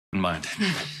Mind.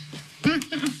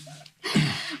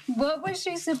 What was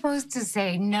she supposed to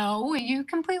say? No? You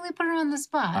completely put her on the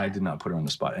spot. I did not put her on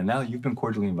the spot. And now you've been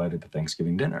cordially invited to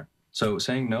Thanksgiving dinner. So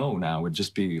saying no now would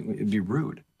just be, it'd be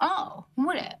rude. Oh,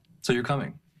 would it? So you're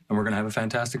coming, and we're going to have a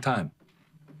fantastic time.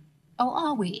 Oh,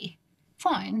 are we?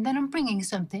 Fine, then I'm bringing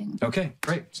something. Okay,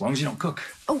 great. As long as you don't cook.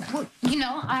 Oh, well, you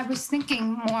know, I was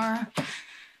thinking more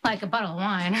like a bottle of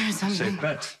wine or something. Safe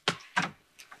bet.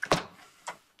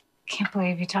 Can't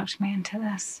believe you talked me into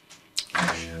this.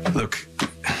 Look,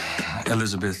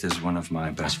 Elizabeth is one of my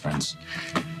best friends.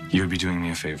 You would be doing me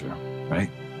a favor, right?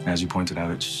 As you pointed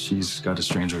out, she's got a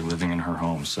stranger living in her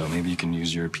home, so maybe you can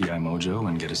use your PI mojo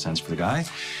and get a sense for the guy.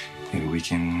 Maybe we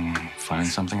can find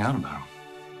something out about him.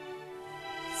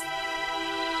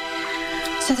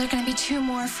 So there are going to be 2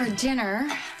 more for dinner.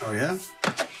 Oh, yeah?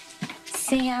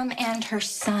 Sam and her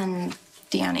son,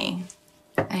 Danny.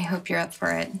 I hope you're up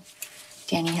for it.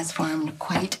 Danny has formed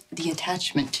quite the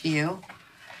attachment to you.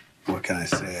 What can I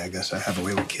say? I guess I have a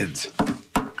way with kids.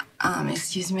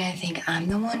 Excuse me, I think I'm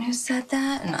the one who said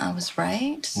that, and I was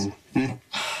right. Mm-hmm.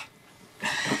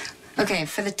 Okay,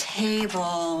 for the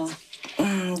table, do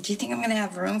you think I'm going to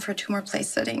have room for 2 more place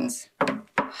settings?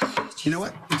 You know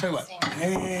what? I'll tell you what.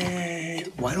 Hey,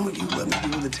 why don't you let me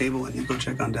do the table and you go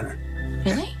check on dinner?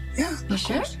 Really? Yeah. You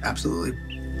sure? Course. Absolutely.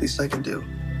 Least I can do.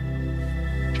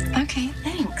 Okay,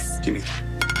 thanks. Jimmy.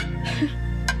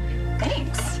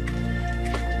 Thanks.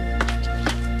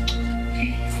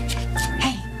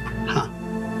 Hey. Huh?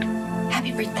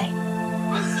 Happy birthday.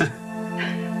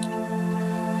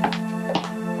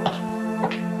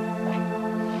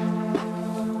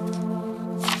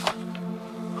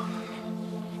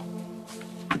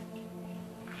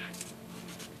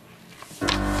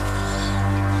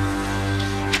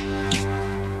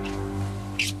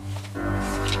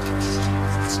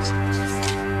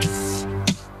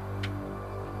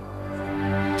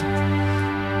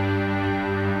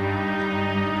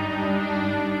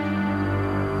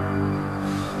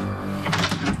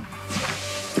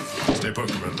 Stay put,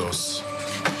 Corinthos.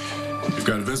 You've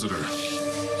got a visitor.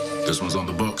 This one's on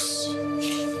the books.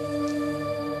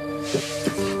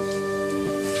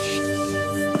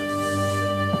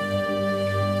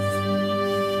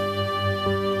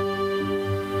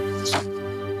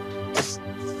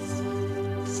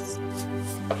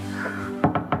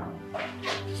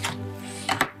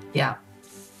 Yeah.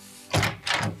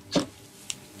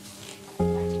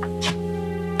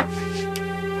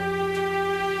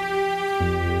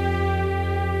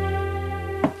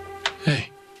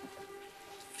 Hey.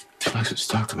 Alexis,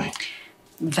 talk to me.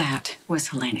 That was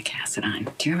Helena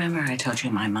Cassadine. Do you remember I told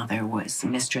you my mother was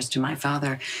mistress to my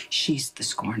father? She's the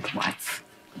scorned wife.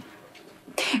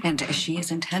 And she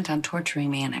is intent on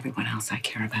torturing me and everyone else I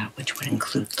care about, which would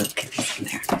include Luke if he's in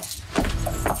there.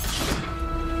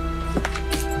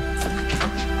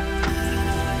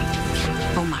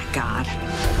 Oh, my God.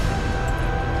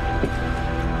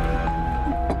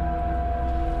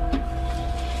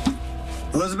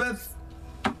 Elizabeth?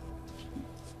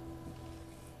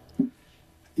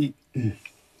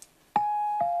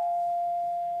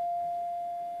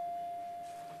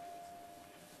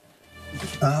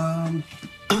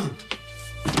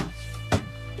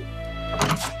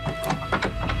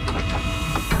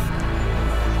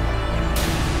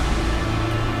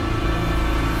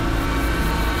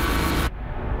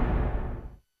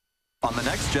 On the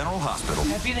next General Hospital.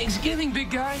 Happy Thanksgiving,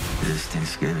 big guy. This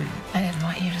Thanksgiving. I didn't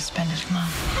want you to spend it alone.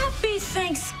 Happy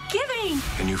Thanksgiving!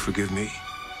 Can you forgive me?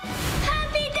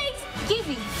 Happy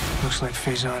Thanksgiving! Looks like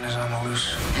Faison is on the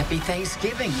loose. Happy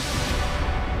Thanksgiving.